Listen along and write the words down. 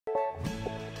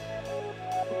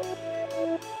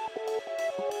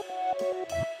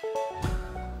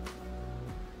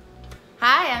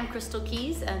Crystal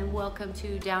Keys and welcome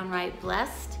to Downright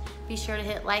Blessed. Be sure to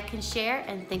hit like and share,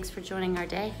 and thanks for joining our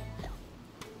day.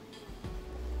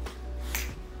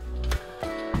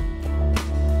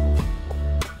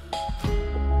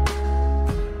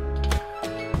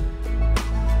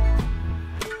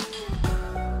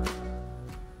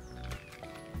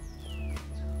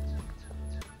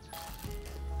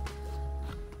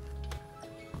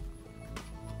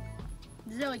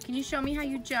 Zoe, can you show me how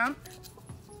you jump?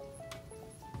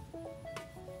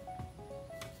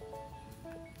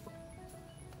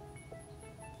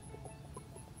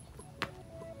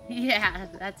 Yeah,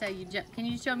 that's how you jump. Can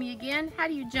you show me again? How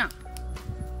do you jump?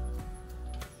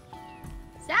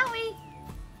 Zoe!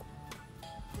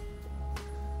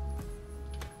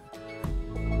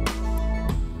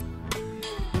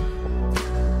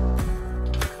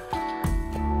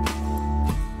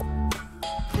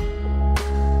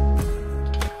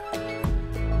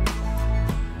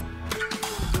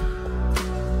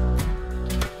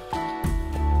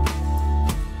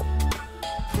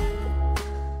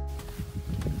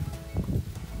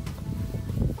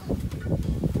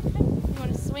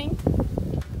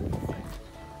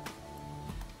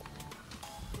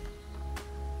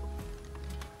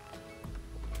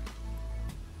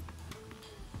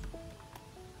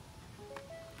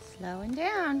 Slowing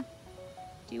down.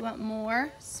 Do you want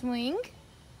more? Swing?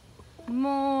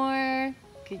 More.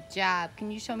 Good job. Can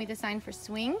you show me the sign for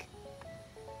swing?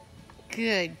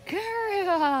 Good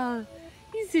girl.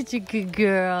 You're such a good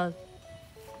girl.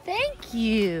 Thank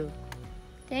you.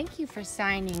 Thank you for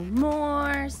signing.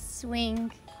 More.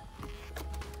 Swing.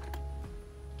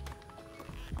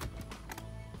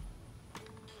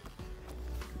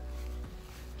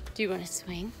 Do you want to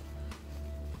swing?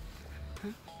 Huh?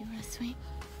 You want to swing?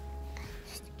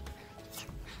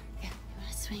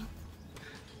 Swing.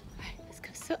 All right, let's go.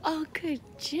 So, oh, good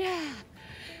job.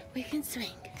 We can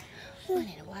swing. I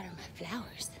need to water my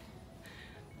flowers.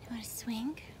 You want to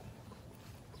swing?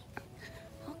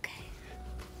 Okay.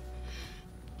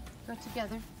 Go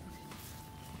together.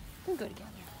 We can go together.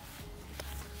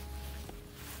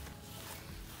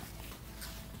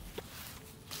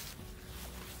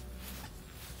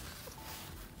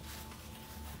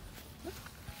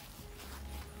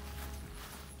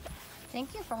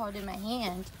 Thank you for holding my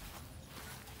hand.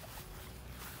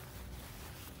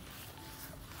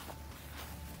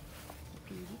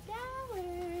 Beauty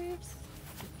flowers.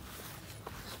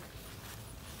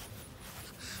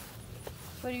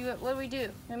 What do we do?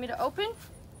 You want me to open?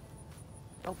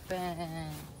 Open.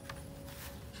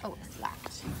 Oh, it's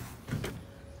locked.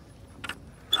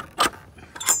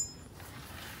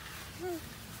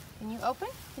 Can you open?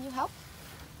 Can you help?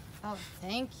 Oh,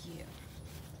 thank you.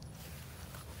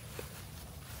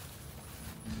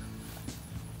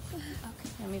 Okay,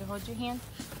 want me to hold your hand?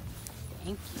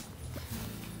 Thank you.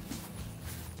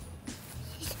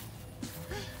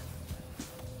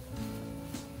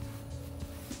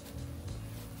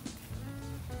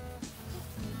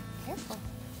 Careful.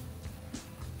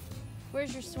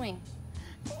 Where's your swing?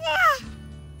 Yeah.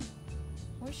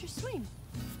 Where's your swing?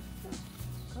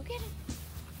 Go get it.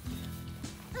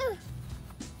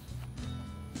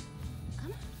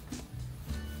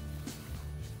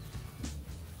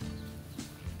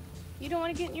 You don't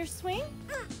want to get in your swing?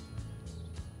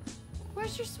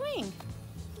 Where's your swing?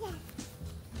 Yeah.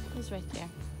 He's right there.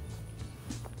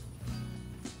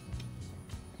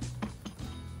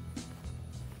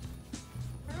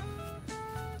 Oh,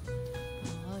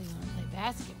 you want to play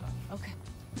basketball? Okay.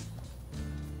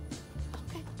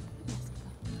 Okay,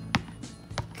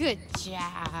 basketball. Good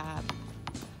job.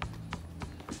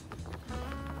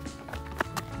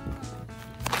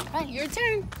 All right, your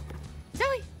turn.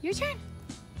 Zoe, your turn.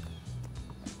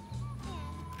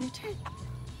 Your turn.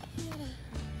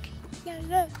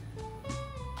 Yeah.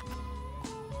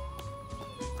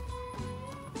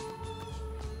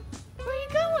 Where are you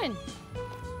going?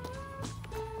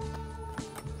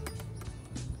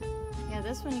 Yeah,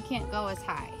 this one you can't go as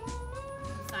high.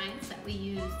 Signs that we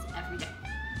use every day.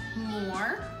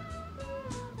 More.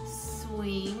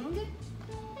 Swing.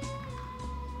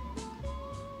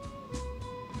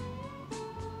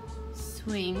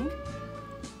 Swing.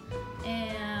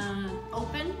 And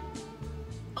open,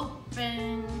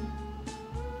 open,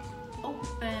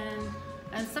 open.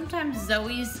 And sometimes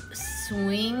Zoe's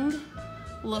swing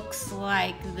looks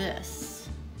like this.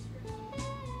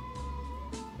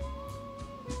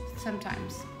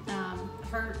 Sometimes.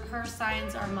 Her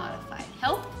signs are modified.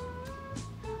 Help,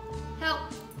 help.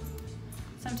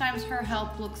 Sometimes her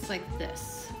help looks like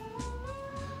this.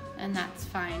 And that's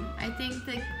fine. I think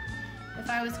that if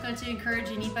I was going to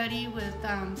encourage anybody with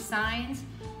signs,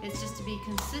 it's just to be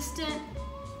consistent.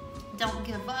 don't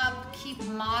give up, keep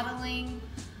modeling.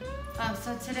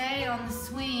 So today on the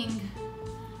swing,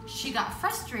 she got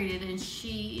frustrated and she,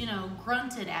 you know,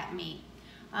 grunted at me,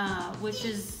 which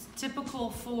is typical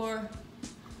for,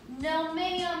 no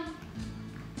ma'am,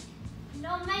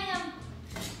 no ma'am.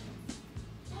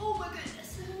 Oh my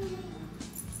goodness.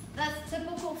 That's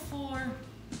typical for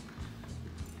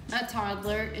a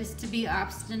toddler, is to be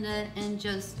obstinate and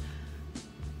just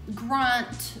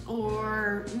grunt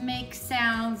or make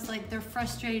sounds like they're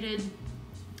frustrated.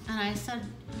 And I said,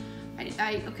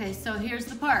 okay, so here's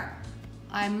the part.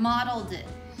 I modeled it.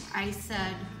 I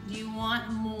said, do you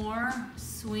want more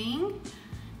swing?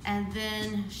 And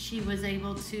then she was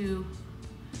able to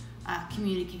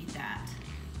communicate that.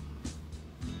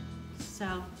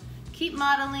 So keep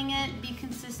modeling it, be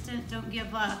consistent, don't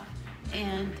give up.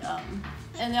 And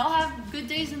they'll have good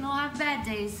days and they'll have bad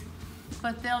days,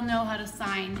 but they'll know how to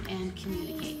sign and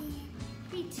communicate.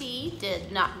 PT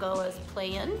did not go as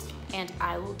planned, and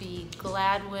I will be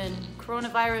glad when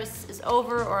coronavirus is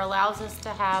over or allows us to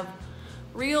have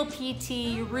real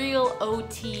PT, real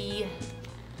OT,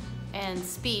 and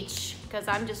speech, because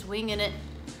I'm just winging it.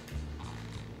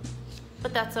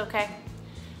 But that's okay.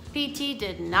 PT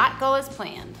did not go as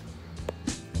planned.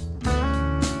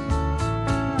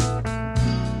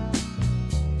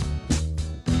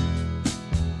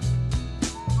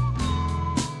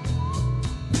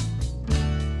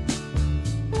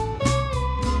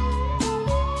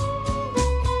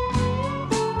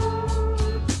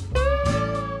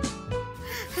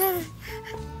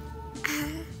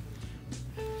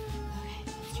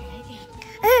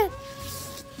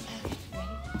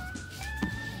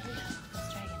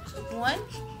 One,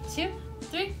 two,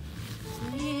 three.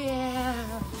 Yeah.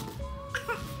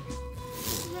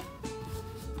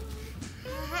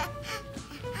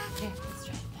 Okay, let's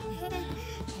try it now.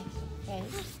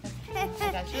 Ready? Okay,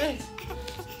 I got yours.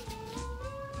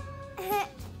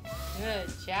 Good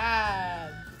job.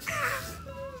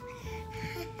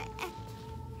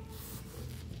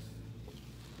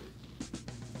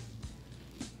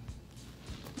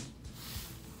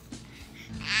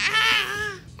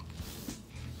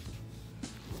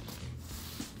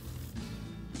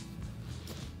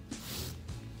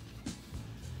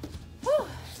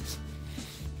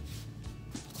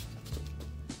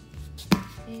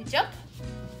 You jump.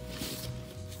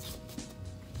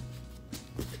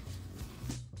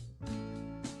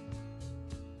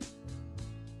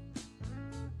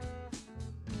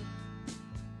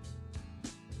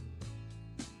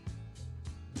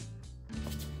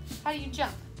 How do you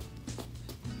jump?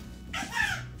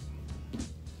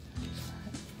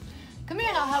 Come here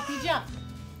and I'll help you jump.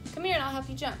 Come here and I'll help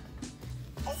you jump.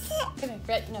 Come here,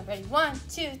 ready? No, ready? 1,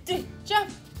 2, 3, jump.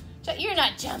 Jump. You're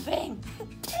not jumping.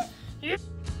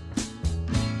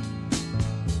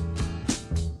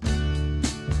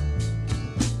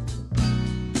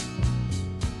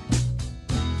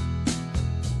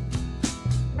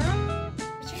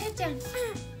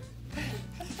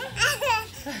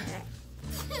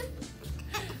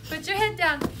 Put your head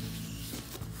down.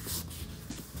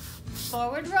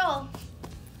 Forward roll.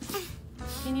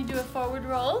 Can you do a forward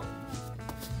roll?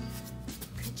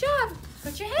 Good job.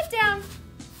 Put your head down.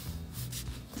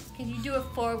 Can you do a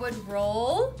forward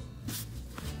roll?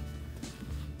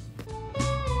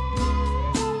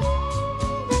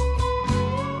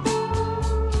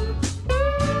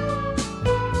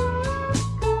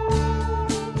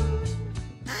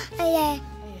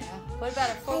 What about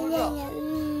a forward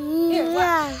roll? Here,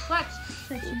 watch, watch.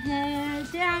 Put your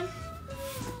head down.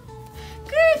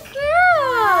 Good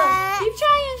girl. Keep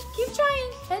trying, keep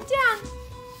trying. Head down.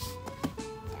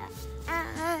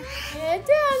 Head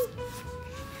down.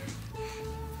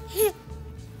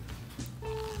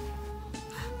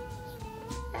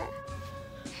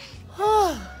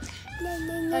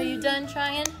 Are you done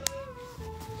trying?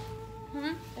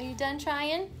 Are you done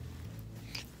trying?